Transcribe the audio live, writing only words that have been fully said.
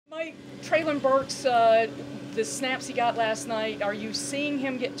Mike, Traylon Burks, the snaps he got last night, are you seeing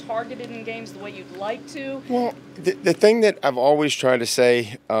him get targeted in games the way you'd like to? Well, the thing that I've always tried to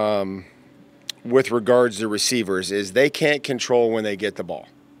say with regards to receivers is they can't control when they get the ball.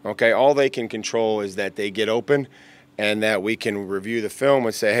 Okay, all they can control is that they get open, and that we can review the film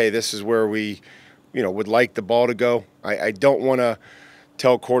and say, hey, this is where we, would like the ball to go. I don't want to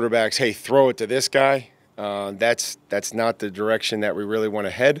tell quarterbacks, hey, throw it to this guy. That's not the direction that we really want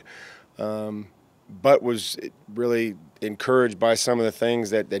to head. But was really encouraged by some of the things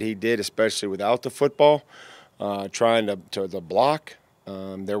that he did, especially without the football, trying to block.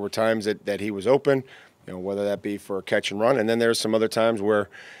 There were times that he was open, whether that be for a catch and run. And then there's some other times where,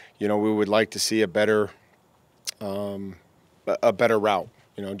 we would like to see a better route.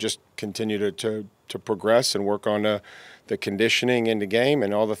 Just continue to progress and work on the conditioning in the game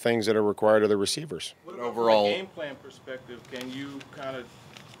and all the things that are required of the receivers. What about overall, from a game plan perspective, can you kind of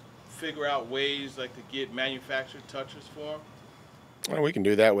figure out ways like to get manufactured touches for him? Well, we can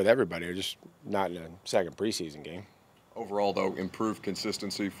do that with everybody, just not in a second preseason game. Overall, though, improved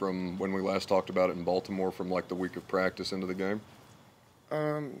consistency from when we last talked about it in Baltimore, from like the week of practice into the game?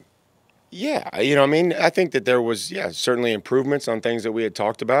 Yeah, I think that there was, certainly improvements on things that we had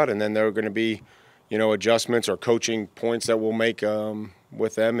talked about, and then there are going to be, adjustments or coaching points that we'll make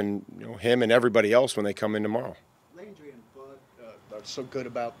with them and him and everybody else when they come in tomorrow. Landry and Bud are so good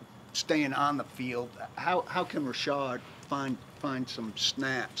about staying on the field. How can Rashad find some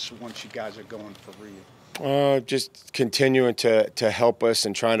snaps once you guys are going for real? Just continuing to help us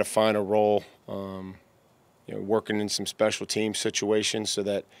and trying to find a role, working in some special team situations so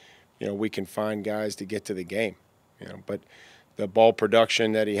that we can find guys to get to the game. But the ball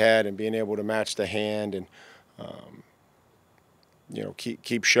production that he had and being able to match the hand and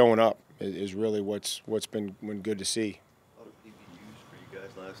keep showing up is really what's been good to see. A lot of DBUs for you guys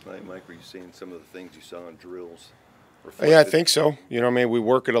last night, Mike. Were you seeing some of the things you saw in drills? Yeah, I think so. We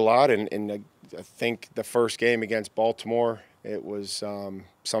work it a lot, and I think the first game against Baltimore, it was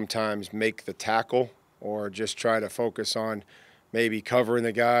sometimes make the tackle or just try to focus on maybe covering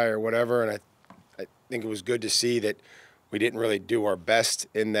the guy or whatever. And I think it was good to see that we didn't really do our best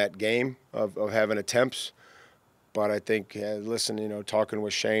in that game of having attempts. But I think, talking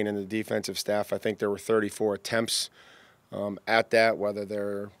with Shane and the defensive staff, I think there were 34 attempts at that, whether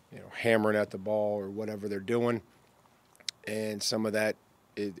they're hammering at the ball or whatever they're doing. And some of that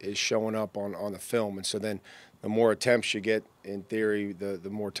is showing up on the film. And so then the more attempts you get, in theory, the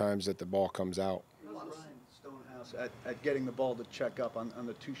more times that the ball comes out. Stonehouse at getting the ball to check up on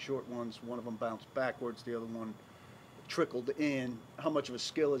the two short ones. One of them bounced backwards, the other one trickled in. How much of a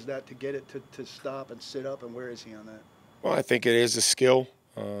skill is that to get it to stop and sit up, and where is he on that? Well, I think it is a skill.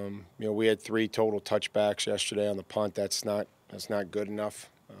 We had 3 total touchbacks yesterday on the punt. That's not good enough.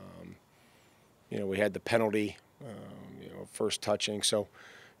 We had the penalty, first touching. So,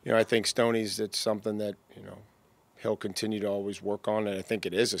 I think Stoney's, it's something that, he'll continue to always work on, and I think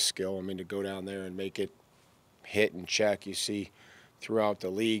it is a skill. To go down there and make it hit and check, you see throughout the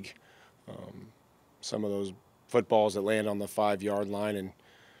league some of those footballs that land on the 5-yard line and,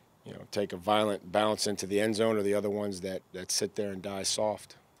 take a violent bounce into the end zone, or the other ones that sit there and die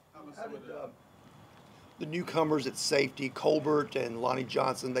soft. How did the newcomers at safety, Colbert and Lonnie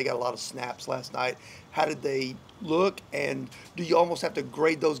Johnson, they got a lot of snaps last night. How did they look, and do you almost have to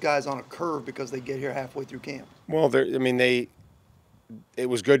grade those guys on a curve because they get here halfway through camp? Well, it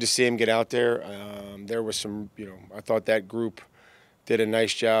was good to see him get out there. There was some, I thought that group did a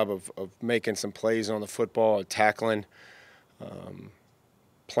nice job of making some plays on the football, tackling,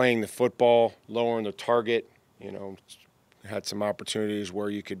 playing the football, lowering the target. Had some opportunities where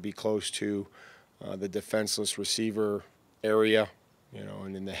you could be close to the defenseless receiver area,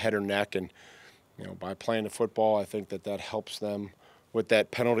 and in the head or neck. And, by playing the football, I think that helps them with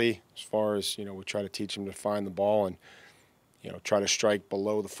that penalty as far as, we try to teach them to find the ball and, try to strike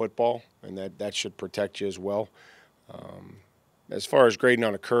below the football, and that should protect you as well. As far as grading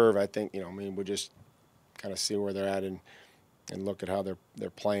on a curve, I think, we just kind of see where they're at and look at how they're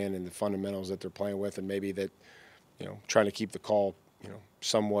playing and the fundamentals that they're playing with, and maybe that, trying to keep the call,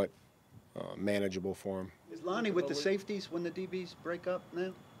 somewhat manageable for them. Is Lonnie with the safeties when the DBs break up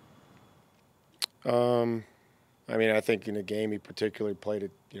now? I think in the game he particularly played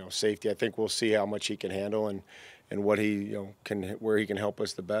at, safety. I think we'll see how much he can handle and what he, where he can help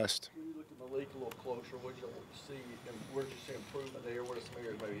us the best. When you look at the league a little closer, what did you see, and where did you see improvement there? What are some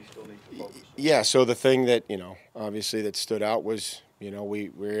areas maybe you still need to focus on? Yeah, so the thing that, obviously that stood out was, we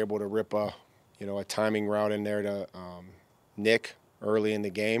were able to rip a timing route in there to Nick early in the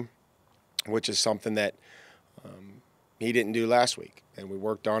game, which is something that he didn't do last week. And we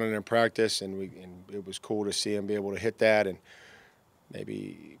worked on it in practice, and it was cool to see him be able to hit that, and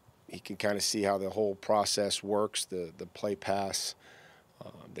maybe he can kind of see how the whole process works, the play pass,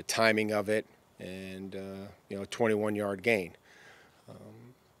 the timing of it, and 21-yard gain.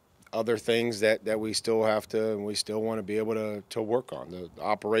 Other things that we still have to, and we still want to be able to work on, the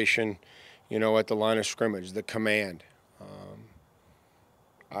operation, at the line of scrimmage, the command.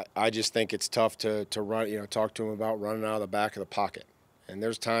 I just think it's tough to run, talk to him about running out of the back of the pocket. And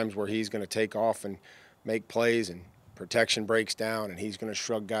there's times where he's going to take off and make plays, and protection breaks down, and he's going to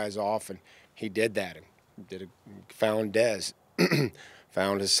shrug guys off, and he did that. And found Dez,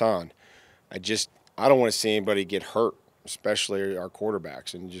 found Hassan. I don't want to see anybody get hurt, especially our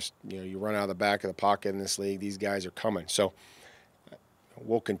quarterbacks. And just, you run out of the back of the pocket in this league, these guys are coming. So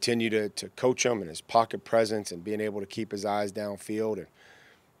we'll continue to coach him and his pocket presence and being able to keep his eyes downfield. And,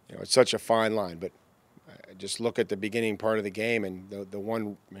 it's such a fine line. But just look at the beginning part of the game, and the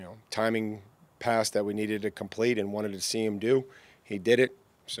one, timing pass that we needed to complete and wanted to see him do, he did it.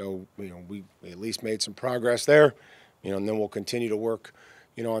 So, we at least made some progress there, and then we'll continue to work,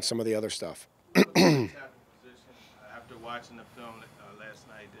 on some of the other stuff. After watching the film last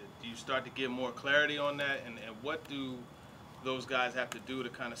night, do you start to get more clarity on that? And what do those guys have to do to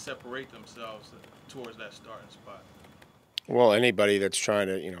kind of separate themselves towards that starting spot? Well, anybody that's trying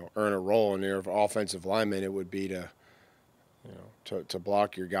to, earn a role in their offensive lineman, it would be to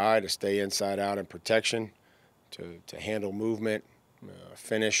block your guy, to stay inside out in protection, to handle movement,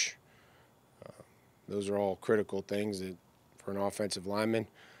 finish. Those are all critical things for an offensive lineman.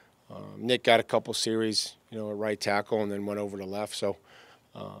 Nick got a couple series, at right tackle, and then went over to left. So,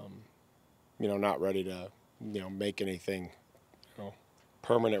 not ready to, make anything,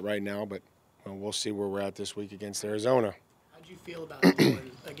 permanent right now. But we'll see where we're at this week against Arizona. How'd you feel about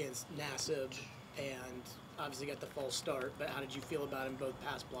doing against Nassib, and obviously got the false start, but how did you feel about him both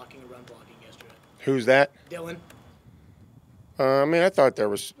pass blocking and run blocking yesterday? Who's that? Dylan.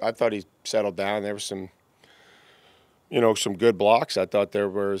 I thought he settled down. There was some, some good blocks. I thought there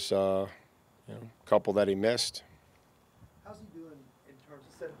was, a couple that he missed. How's he doing in terms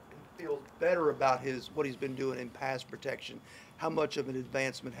of he feels better about what he's been doing in pass protection? How much of an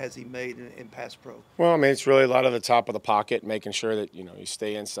advancement has he made in pass pro? Well, it's really a lot of the top of the pocket, making sure that, you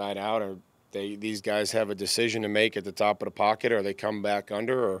stay inside out, or these guys have a decision to make at the top of the pocket, or they come back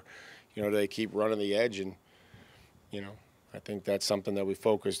under, or, do they keep running the edge. And, I think that's something that we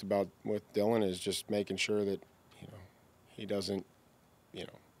focused about with Dylan, is just making sure that, he doesn't,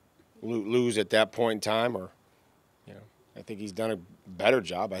 lose at that point in time, or, I think he's done a better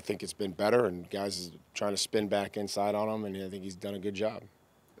job. I think it's been better, and guys are trying to spin back inside on him, and I think he's done a good job.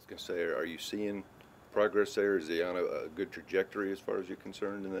 I was going to say, are you seeing progress there? Is he on a good trajectory as far as you're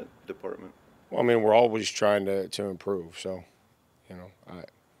concerned in that department? Well, we're always trying to improve. So,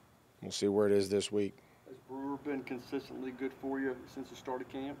 we'll see where it is this week. Has Brewer been consistently good for you since the start of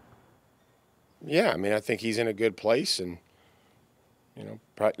camp? Yeah, I think he's in a good place, and,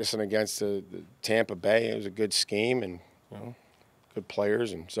 practicing against the Tampa Bay, it was a good scheme, and, good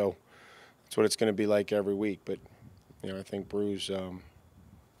players, and so that's what it's going to be like every week. But, I think Brew's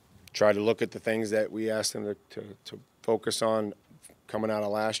tried to look at the things that we asked him to focus on coming out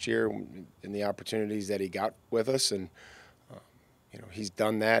of last year and the opportunities that he got with us, and, he's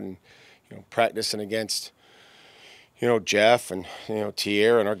done that, and, practicing against, Jeff and,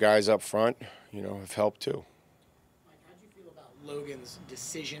 Tier and our guys up front, have helped too. Mike, how'd you feel about Logan's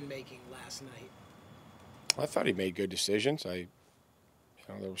decision-making last night? I thought he made good decisions. There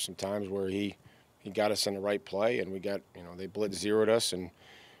were some times where he got us in the right play, and we got, they blitz zeroed us, and,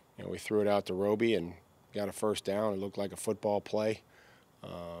 we threw it out to Roby and got a first down. It looked like a football play.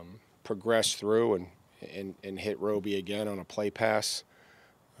 Progressed through and hit Roby again on a play pass.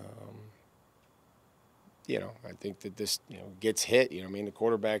 I think that this, gets hit. The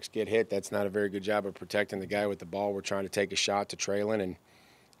quarterbacks get hit. That's not a very good job of protecting the guy with the ball. We're trying to take a shot to Traylon, and,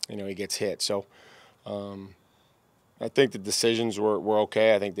 he gets hit. So I think the decisions were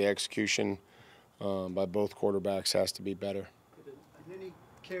okay. I think the execution by both quarterbacks has to be better. Did any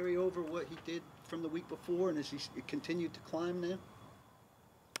carry over what he did from the week before, and has he continued to climb now?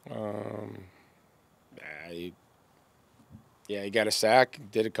 He got a sack,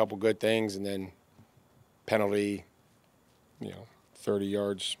 did a couple good things, and then penalty, 30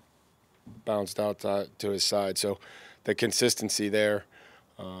 yards bounced out to his side. So the consistency there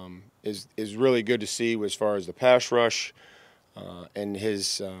is really good to see as far as the pass rush and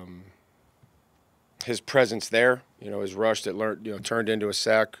his presence there. His rush that turned into a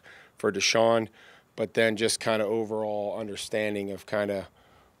sack for Deshaun, but then just kind of overall understanding of kind of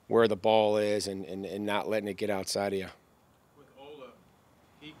where the ball is and not letting it get outside of you.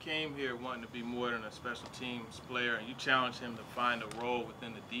 He came here wanting to be more than a special teams player, and you challenged him to find a role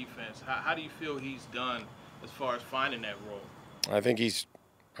within the defense. How do you feel he's done as far as finding that role? I think he's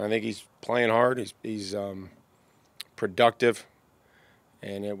playing hard. He's productive,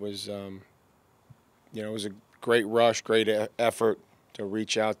 and it was it was a great rush, great effort to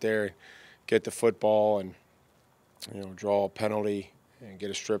reach out there and get the football and draw a penalty and get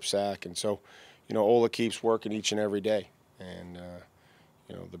a strip sack. And so, Ola keeps working each and every day, and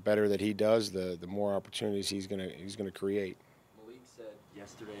the better that he does, the more opportunities he's gonna create. Malik said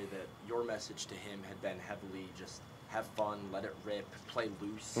yesterday that your message to him had been heavily just have fun, let it rip, play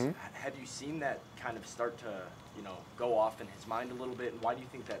loose. Mm-hmm. Have you seen that kind of start to go off in his mind a little bit? And why do you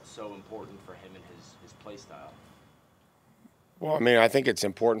think that's so important for him and his play style? Well, I mean, I think it's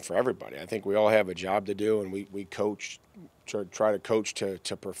important for everybody. I think we all have a job to do, and we coach, try to coach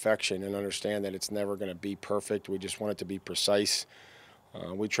to perfection and understand that it's never going to be perfect. We just want it to be precise.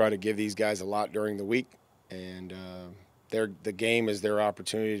 We try to give these guys a lot during the week, and the game is their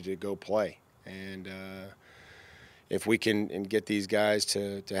opportunity to go play. And if we can get these guys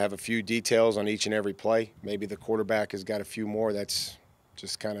to have a few details on each and every play, maybe the quarterback has got a few more. That's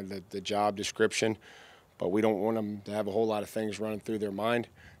just kind of the job description. But we don't want them to have a whole lot of things running through their mind.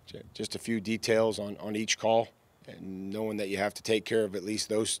 Just a few details on each call, and knowing that you have to take care of at least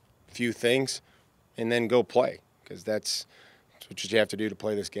those few things, and then go play, because that's what you have to do to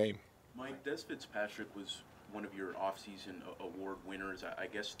play this game. Mike, Des Fitzpatrick was one of your offseason award winners, I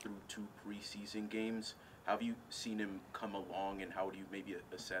guess, through 2 preseason games. How have you seen him come along, and how do you maybe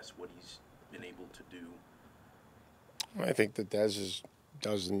assess what he's been able to do? I think that Des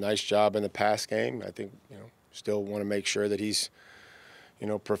does a nice job in the pass game. I think, still want to make sure that he's,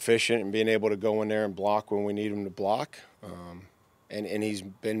 proficient in being able to go in there and block when we need him to block. And he's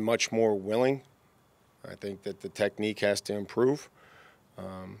been much more willing. I think that the technique has to improve.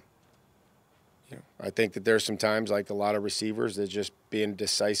 I think that there's some times, like a lot of receivers, that just being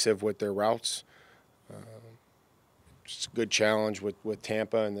decisive with their routes. It's a good challenge with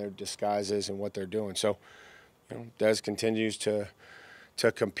Tampa and their disguises and what they're doing. So, Des continues to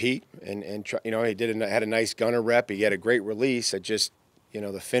compete and try, he had a nice gunner rep. He had a great release. It just,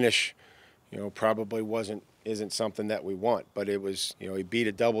 the finish, probably isn't something that we want. But it was, he beat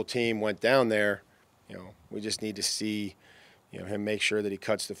a double team, went down there. We just need to see, him make sure that he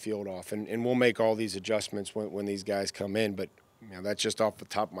cuts the field off. And we'll make all these adjustments when these guys come in. But, that's just off the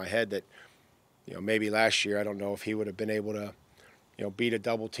top of my head that, maybe last year, I don't know if he would have been able to, beat a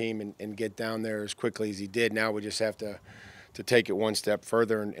double team and get down there as quickly as he did. Now we just have to take it one step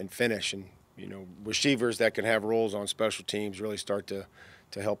further and finish. And, receivers that can have roles on special teams really start to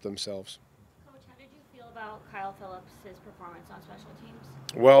help themselves. Coach, how did you feel about Kyle Phillips' performance on special teams?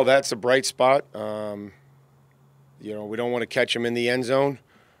 Well, that's a bright spot. We don't want to catch him in the end zone.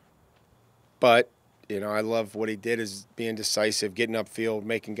 But, I love what he did, is being decisive, getting upfield,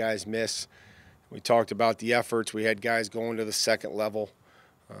 making guys miss. We talked about the efforts. We had guys going to the second level.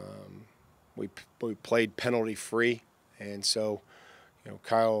 We played penalty free, and so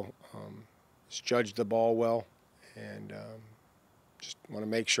Kyle has judged the ball well, and just want to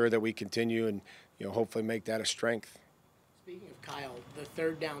make sure that we continue and hopefully make that a strength. Speaking of Kyle, the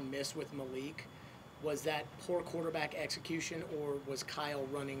third down miss with Malik, was that poor quarterback execution, or was Kyle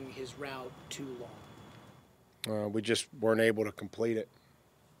running his route too long? We just weren't able to complete it.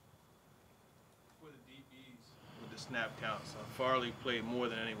 Snap counts. Farley played more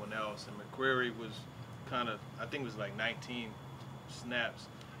than anyone else, and McCreary was I think it was like 19 snaps.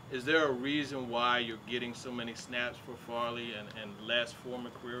 Is there a reason why you're getting so many snaps for Farley and less for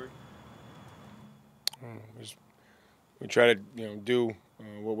McCreary? We try to do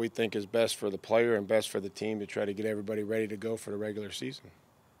what we think is best for the player and best for the team to try to get everybody ready to go for the regular season.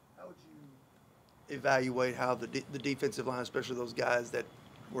 How would you evaluate how the defensive line, especially those guys that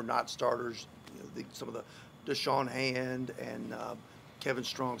were not starters, some of the Deshaun Hand and Kevin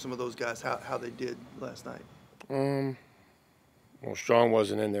Strong, some of those guys, how they did last night? Well, Strong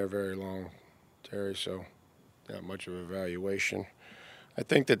wasn't in there very long, Terry, so not much of an evaluation. I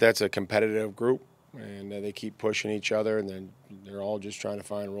think that's a competitive group, and they keep pushing each other, and then they're all just trying to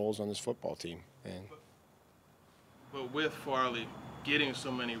find roles on this football team. But with Farley getting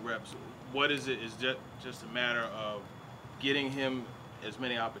so many reps, what is it? Is that just a matter of getting him as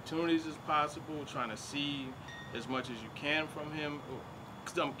many opportunities as possible, trying to see as much as you can from him?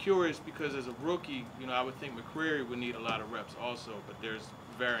 Because I'm curious, because as a rookie, I would think McCreary would need a lot of reps also, but there's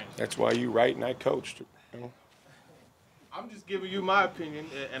variance. That's why you write and I coached. I'm just giving you my opinion,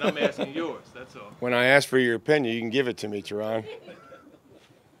 and I'm asking yours, that's all. When I ask for your opinion, you can give it to me, Teron.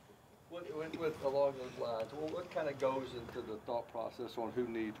 With along those lines, what kind of goes into the thought process on who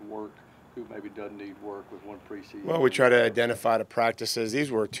needs work, who maybe doesn't need work with one preseason? Well, we try to identify the practices. These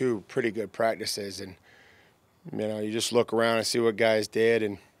were two pretty good practices, and you just look around and see what guys did,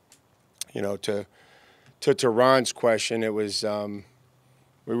 and to Ron's question, it was we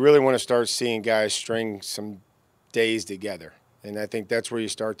really want to start seeing guys string some days together, and I think that's where you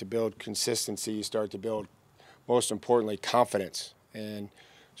start to build consistency. You start to build, most importantly, confidence. And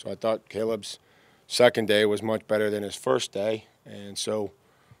so I thought Caleb's second day was much better than his first day, and so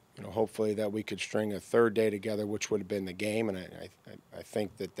hopefully that we could string a third day together, which would have been the game, and I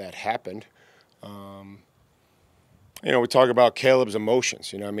think that happened. We talk about Caleb's emotions.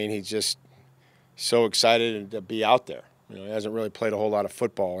 He's just so excited to be out there. He hasn't really played a whole lot of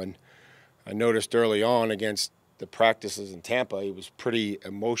football, and I noticed early on against the practices in Tampa, he was pretty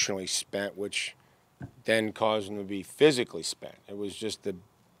emotionally spent, which then caused him to be physically spent. It was just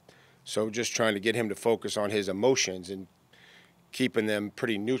just trying to get him to focus on his emotions and keeping them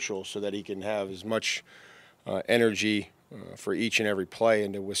pretty neutral so that he can have as much energy for each and every play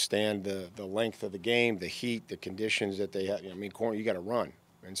and to withstand the length of the game, the heat, the conditions that they have. Corner, you got to run.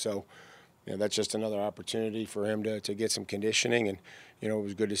 And so that's just another opportunity for him to get some conditioning. And, it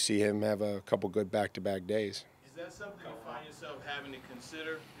was good to see him have a couple good back-to-back days. Is that something you find yourself having to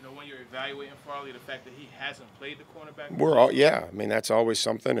consider, when you're evaluating Farley, the fact that he hasn't played the cornerback? That's always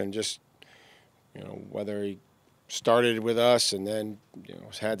something. And just, whether he started with us and then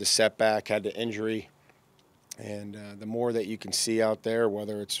had the setback, had the injury, and the more that you can see out there,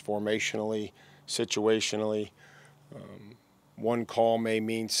 whether it's formationally, situationally, one call may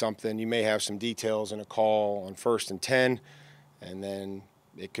mean something. You may have some details in a call on 1st and 10, and then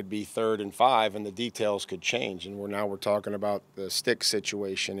it could be 3rd and 5, and the details could change. And we're talking about the stick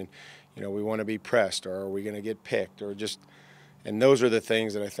situation, and we want to be pressed, or are we going to get picked, or just, and those are the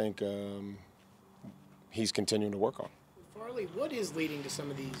things that I think he's continuing to work on. Farley, what is leading to some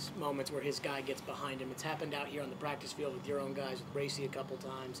of these moments where his guy gets behind him? It's happened out here on the practice field with your own guys, with Bracey a couple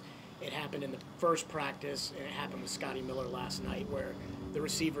times. It happened in the first practice, and it happened with Scotty Miller last night, where the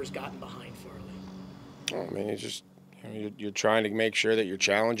receivers gotten behind Farley. It's just you're trying to make sure that you're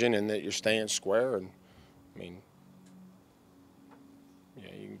challenging and that you're staying square. And you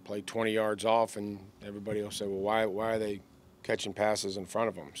can play 20 yards off, and everybody will say, well, why are they catching passes in front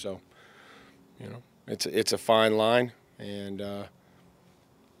of them? So, it's a fine line, and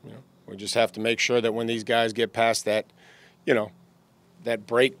we just have to make sure that when these guys get past that, that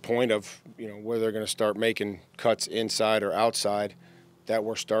break point of where they're going to start making cuts inside or outside, that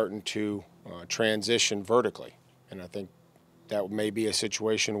we're starting to transition vertically. And I think that may be a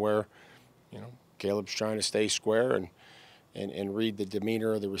situation where Caleb's trying to stay square and read the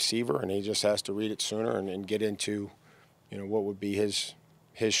demeanor of the receiver, and he just has to read it sooner and get into what would be his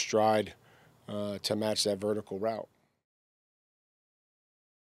stride to match that vertical route.